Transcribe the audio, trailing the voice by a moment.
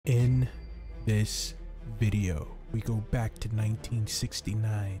In this video, we go back to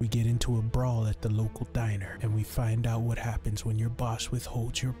 1969. We get into a brawl at the local diner, and we find out what happens when your boss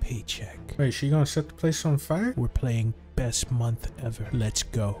withholds your paycheck. Wait, she gonna set the place on fire? We're playing Best Month Ever. Let's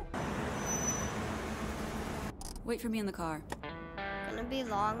go. Wait for me in the car. Gonna be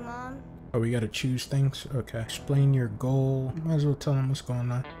long, Mom? Oh, we gotta choose things? Okay. Explain your goal. Might as well tell him what's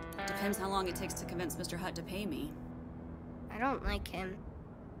going on. Depends how long it takes to convince Mr. Hutt to pay me. I don't like him.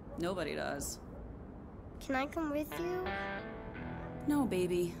 Nobody does. Can I come with you? No,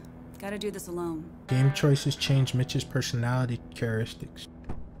 baby. Gotta do this alone. Game choices change Mitch's personality characteristics.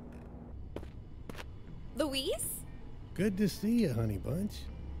 Louise? Good to see you, honey bunch.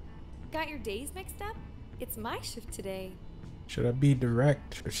 Got your days mixed up? It's my shift today. Should I be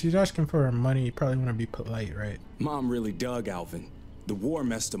direct? If she's asking for her money, you probably want to be polite, right? Mom really dug Alvin. The war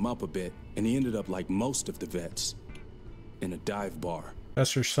messed him up a bit, and he ended up like most of the vets, in a dive bar.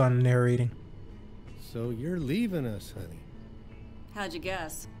 That's her son narrating. So you're leaving us, honey. How'd you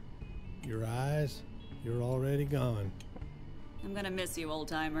guess? Your eyes, you're already gone. I'm gonna miss you,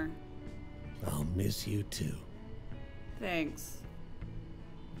 old-timer. I'll miss you too. Thanks.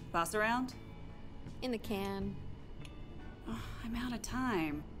 Boss around? In the can. Oh, I'm out of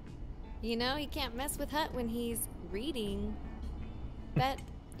time. You know, you can't mess with Hutt when he's reading. Bet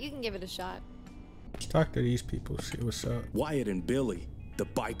you can give it a shot. Let's talk to these people, see what's up. Wyatt and Billy, the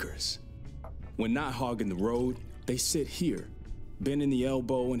bikers. When not hogging the road, they sit here, bending the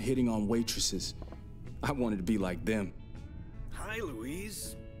elbow and hitting on waitresses. I wanted to be like them. Hi,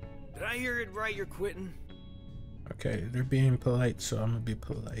 Louise. Did I hear it right? You're quitting? Okay, they're being polite, so I'm gonna be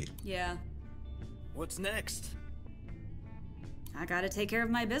polite. Yeah. What's next? I gotta take care of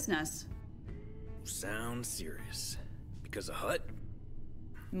my business. Sounds serious. Because of Hutt?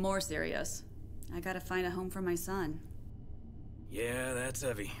 More serious. I gotta find a home for my son. Yeah, that's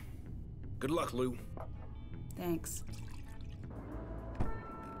heavy. Good luck, Lou. Thanks.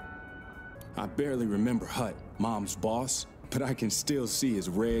 I barely remember Hutt, Mom's boss, but I can still see his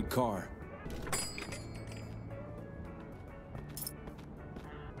red car.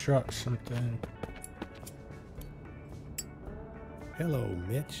 Drop something. Hello,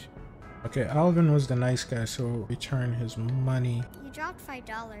 Mitch. Okay, Alvin was the nice guy, so return his money. You dropped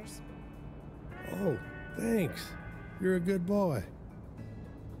 $5. Oh, thanks. You're a good boy.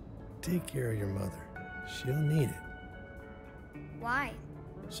 Take care of your mother. She'll need it. Why?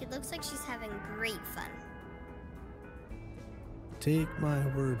 She looks like she's having great fun. Take my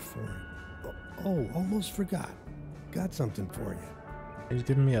word for it. Oh, almost forgot. Got something for you. He's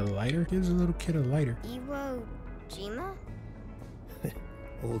giving me a lighter? Gives a little kid a lighter. Iwo Jima?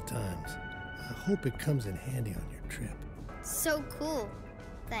 Old times. I hope it comes in handy on your trip. So cool.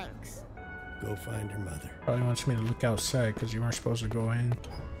 Thanks. Go find your mother. Probably wants me to look outside because you weren't supposed to go in.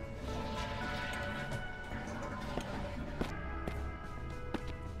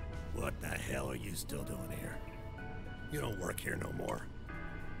 What the hell are you still doing here? You don't work here no more.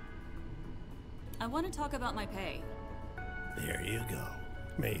 I want to talk about my pay. There you go.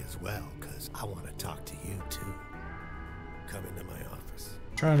 May as well, because I want to talk to you too. Come into my office.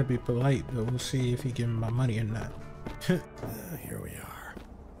 Trying to be polite, but we'll see if he gives me my money or not. Here we are.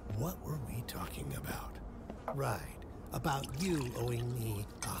 What were we talking about? Right, about you owing me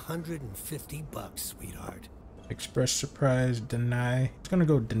 $150, sweetheart. Express surprise, deny. It's gonna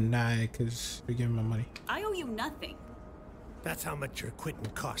go deny because we give him my money. I owe you nothing. That's how much your quitting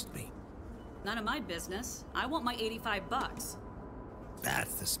cost me. None of my business. I want my $85.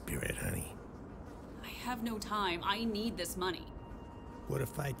 That's the spirit, honey. I have no time. I need this money. What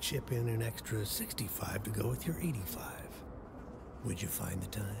if I chip in an extra 65 to go with your 85? Would you find the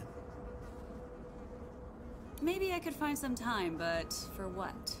time? Maybe I could find some time, but for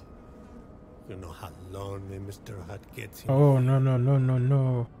what? You know how lonely Mr. Hutt gets here. Oh, no, no, no, no,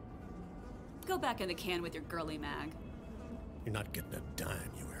 no. Go back in the can with your girly mag. You're not getting a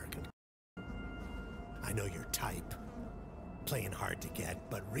dime, you arrogant. I know your type. Playing hard to get,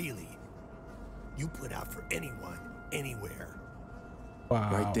 but really, you put out for anyone, anywhere. Wow.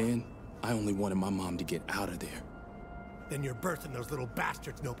 Right then, I only wanted my mom to get out of there. Then you're birthing those little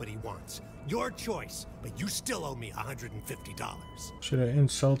bastards nobody wants. Your choice, but you still owe me $150. Should I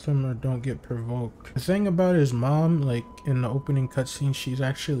insult him or don't get provoked? The thing about his mom, like in the opening cutscene, she's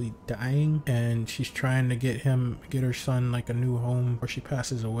actually dying and she's trying to get her son like a new home before she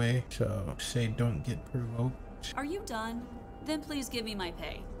passes away. So say don't get provoked. Are you done? Then please give me my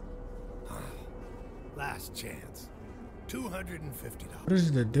pay. Last chance. $250. What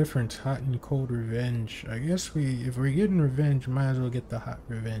is the difference, hot and cold revenge? I guess if we're getting revenge, might as well get the hot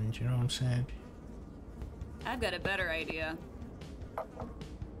revenge, you know what I'm saying? I've got a better idea.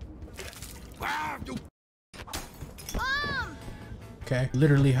 Mom! Okay,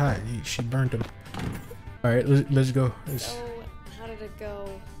 literally hot. She burned him. All right, let's go. Let's So, how did it go?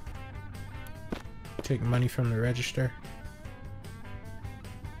 take money from the register.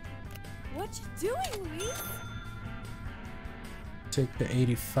 What you doing, Louise? Take the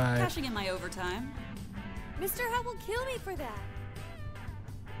 85. Cashing in my overtime. Mr. Hutt will kill me for that.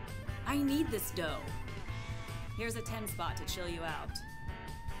 I need this dough. Here's a 10 spot to chill you out.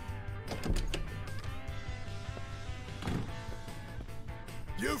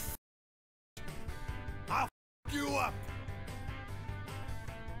 You I'll you up.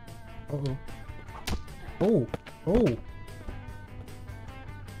 Uh-oh. Oh. Oh.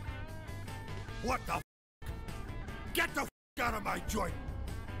 What the Get the out of my joint.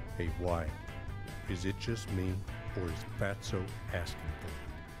 Hey, why? Is it just me, or is Fatso asking for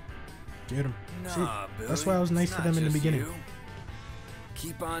it? Get him. Nah, See, Billy, that's why I was nice it's to not them in the just beginning. you.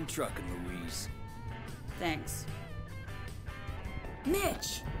 Keep on trucking, Louise. Thanks.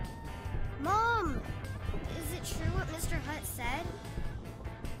 Mitch! Mom! Is it true what Mr. Hutt said?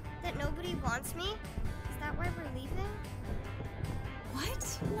 That nobody wants me? Is that why we're leaving?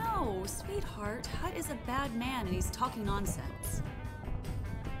 What? No, sweetheart. Hutt is a bad man and he's talking nonsense.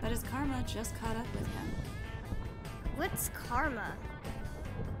 But his karma just caught up with him. What's karma?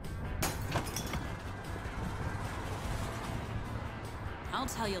 I'll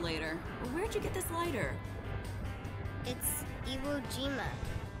tell you later. Where'd you get this lighter? It's Iwo Jima.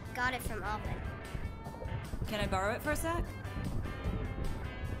 Got it from Alvin. Can I borrow it for a sec?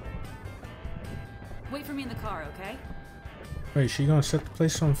 Wait for me in the car, okay? Wait, she gonna set the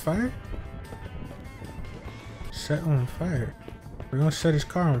place on fire? Set on fire? We're gonna set his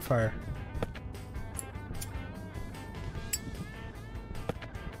car on fire.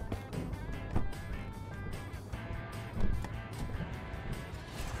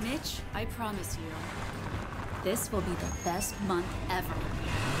 Mitch, I promise you, this will be the best month ever.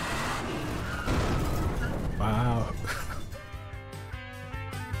 Wow.